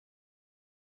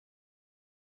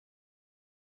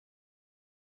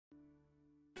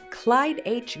Clyde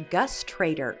H. Gus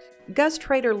Traeder. Gus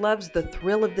Traeder loves the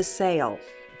thrill of the sale.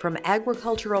 From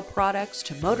agricultural products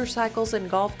to motorcycles and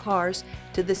golf cars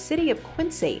to the city of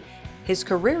Quincy, his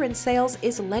career in sales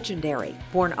is legendary.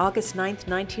 Born August 9,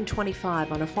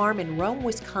 1925 on a farm in Rome,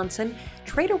 Wisconsin,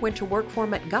 Traeder went to work for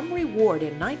Montgomery Ward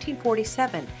in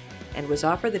 1947 and was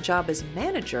offered the job as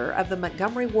manager of the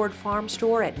Montgomery Ward Farm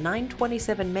Store at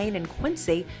 927 Main in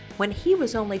Quincy when he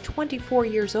was only 24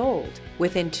 years old.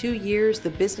 Within 2 years, the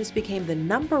business became the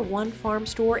 #1 farm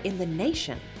store in the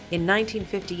nation. In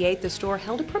 1958, the store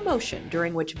held a promotion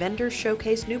during which vendors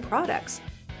showcased new products.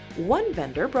 One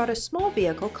vendor brought a small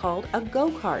vehicle called a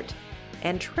go-kart,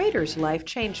 and Traeder's life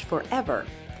changed forever.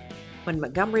 When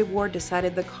Montgomery Ward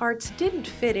decided the carts didn't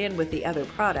fit in with the other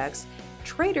products,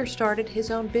 Traeder started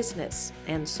his own business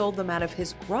and sold them out of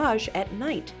his garage at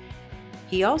night.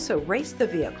 He also raced the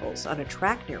vehicles on a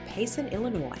track near Payson,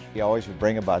 Illinois. He always would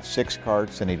bring about 6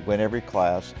 carts and he'd win every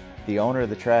class. The owner of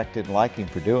the track didn't like him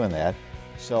for doing that,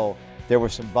 so there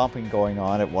was some bumping going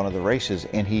on at one of the races,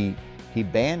 and he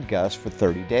banned Gus for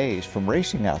 30 days from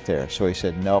racing out there. So he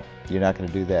said, "Nope, you're not going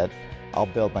to do that. I'll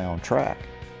build my own track."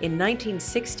 In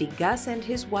 1960, Gus and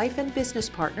his wife and business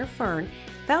partner, Fern,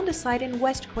 found a site in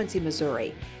West Quincy,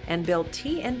 Missouri, and built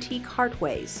T&T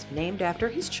Kartways, named after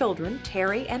his children,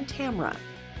 Terry and Tamra.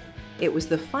 It was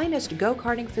the finest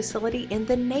go-karting facility in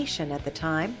the nation at the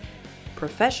time.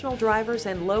 Professional drivers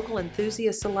and local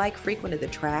enthusiasts alike frequented the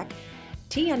track.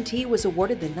 T&T was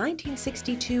awarded the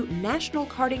 1962 National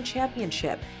Karting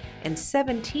Championship, and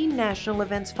 17 national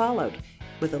events followed,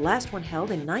 with the last one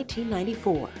held in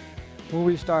 1994. When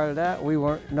we started out, we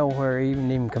weren't nowhere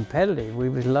even competitive. We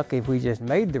was lucky if we just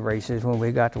made the races when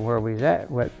we got to where we was at.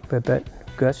 But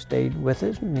Gus stayed with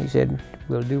us, and he said,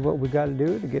 "We'll do what we got to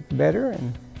do to get better."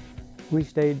 And we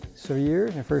stayed 3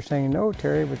 years, and first thing you know,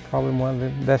 Terry was probably one of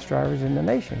the best drivers in the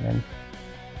nation, and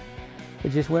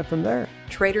it just went from there.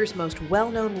 Traeder's most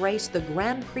well-known race, the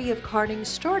Grand Prix of Karting,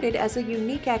 started as a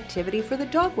unique activity for the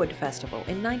Dogwood Festival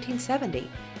in 1970.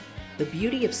 The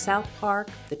beauty of South Park,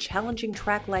 the challenging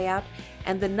track layout,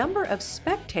 and the number of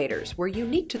spectators were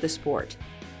unique to the sport.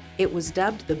 It was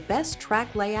dubbed the best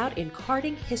track layout in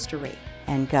karting history.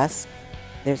 And Gus,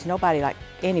 there's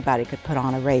anybody could put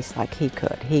on a race like he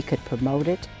could. He could promote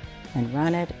it and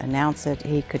run it, announce it.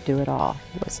 He could do it all.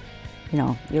 It was,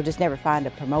 you'll just never find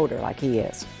a promoter like he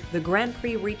is. The Grand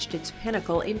Prix reached its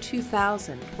pinnacle in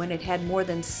 2000 when it had more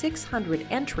than 600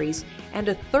 entries and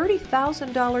a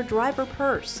 $30,000 driver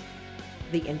purse.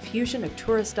 The infusion of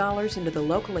tourist dollars into the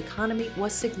local economy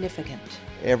was significant.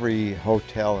 Every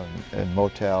hotel and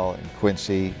motel in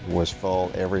Quincy was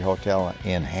full. Every hotel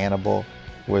in Hannibal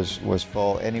was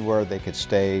full. Anywhere they could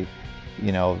stay,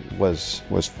 was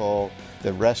full.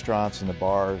 The restaurants and the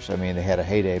bars, they had a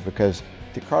heyday because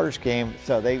the karters came,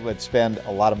 so they would spend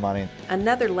a lot of money.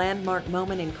 Another landmark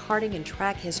moment in karting and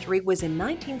track history was in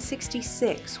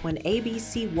 1966 when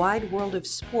ABC Wide World of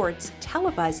Sports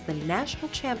televised the national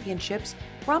championships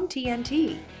from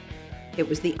TNT. It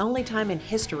was the only time in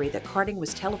history that karting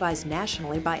was televised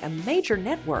nationally by a major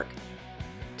network.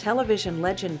 Television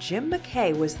legend Jim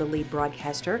McKay was the lead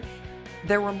broadcaster.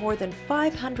 There were more than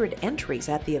 500 entries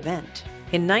at the event.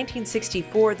 In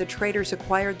 1964, the Traeders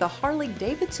acquired the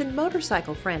Harley-Davidson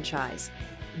motorcycle franchise.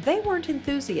 They weren't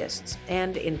enthusiasts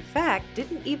and, in fact,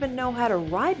 didn't even know how to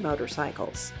ride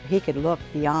motorcycles. He could look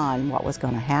beyond what was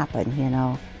going to happen,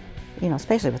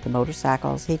 especially with the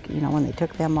motorcycles. When they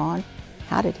took them on,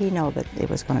 how did he know that it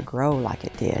was going to grow like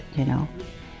it did,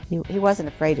 He wasn't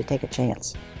afraid to take a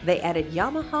chance. They added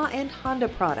Yamaha and Honda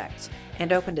products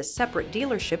and opened a separate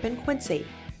dealership in Quincy.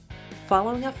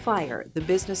 Following a fire, the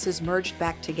businesses merged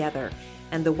back together,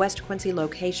 and the West Quincy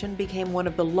location became one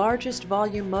of the largest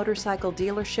volume motorcycle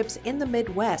dealerships in the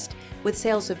Midwest, with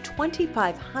sales of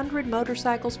 2,500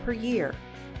 motorcycles per year.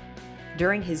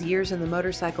 During his years in the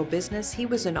motorcycle business, he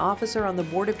was an officer on the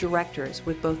board of directors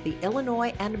with both the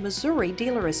Illinois and Missouri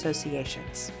dealer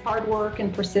associations. Hard work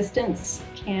and persistence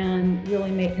can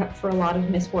really make up for a lot of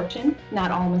misfortune.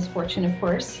 Not all misfortune, of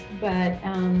course, but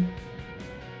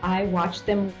I watched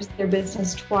them lose their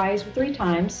business 3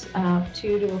 times,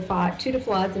 two to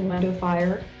floods and 1 to a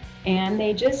fire. And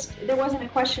there wasn't a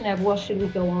question of, well, should we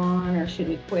go on or should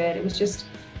we quit? It was just,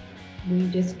 we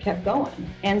just kept going.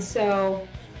 And so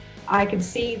I could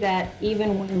see that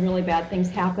even when really bad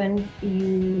things happen,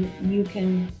 you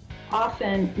can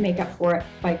often make up for it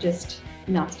by just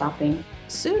not stopping.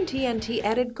 Soon TNT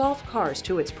added golf cars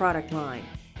to its product line.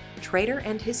 Traeder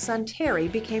and his son Terry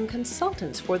became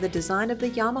consultants for the design of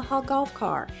the Yamaha golf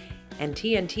car, and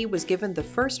TNT was given the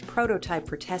first prototype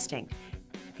for testing.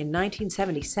 In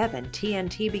 1977,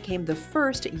 TNT became the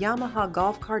first Yamaha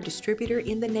golf car distributor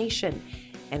in the nation,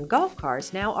 and golf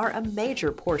cars now are a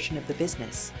major portion of the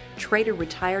business. Traeder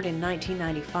retired in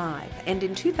 1995, and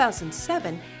in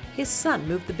 2007, his son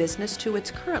moved the business to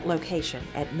its current location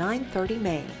at 930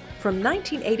 Main. From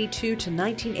 1982 to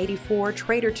 1984,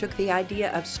 Traeder took the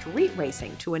idea of street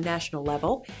racing to a national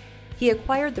level. He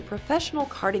acquired the Professional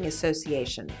Karting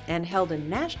Association and held a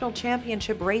national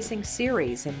championship racing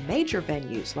series in major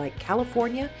venues like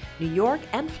California, New York,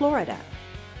 and Florida.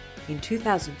 In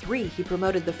 2003, he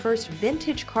promoted the first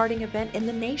vintage karting event in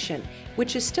the nation,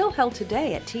 which is still held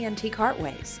today at TNT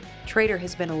Kartways. Traeder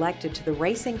has been elected to the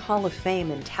Racing Hall of Fame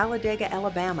in Talladega,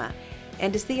 Alabama,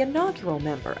 and is the inaugural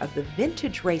member of the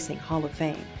Vintage Racing Hall of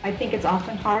Fame. I think it's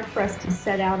often hard for us to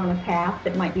set out on a path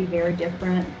that might be very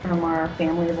different from our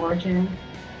family of origin,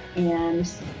 and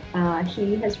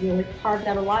he has really carved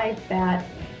out a life that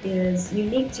is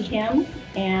unique to him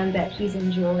and that he's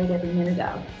enjoyed every minute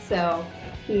of. So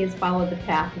he has followed the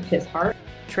path of his heart.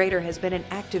 Traeder has been an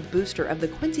active booster of the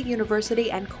Quincy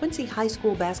University and Quincy High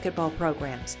School basketball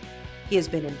programs. He has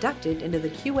been inducted into the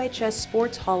QHS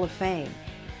Sports Hall of Fame.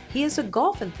 He is a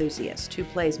golf enthusiast who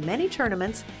plays many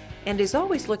tournaments and is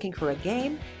always looking for a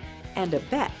game and a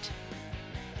bet.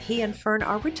 He and Fern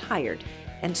are retired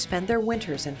and spend their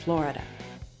winters in Florida.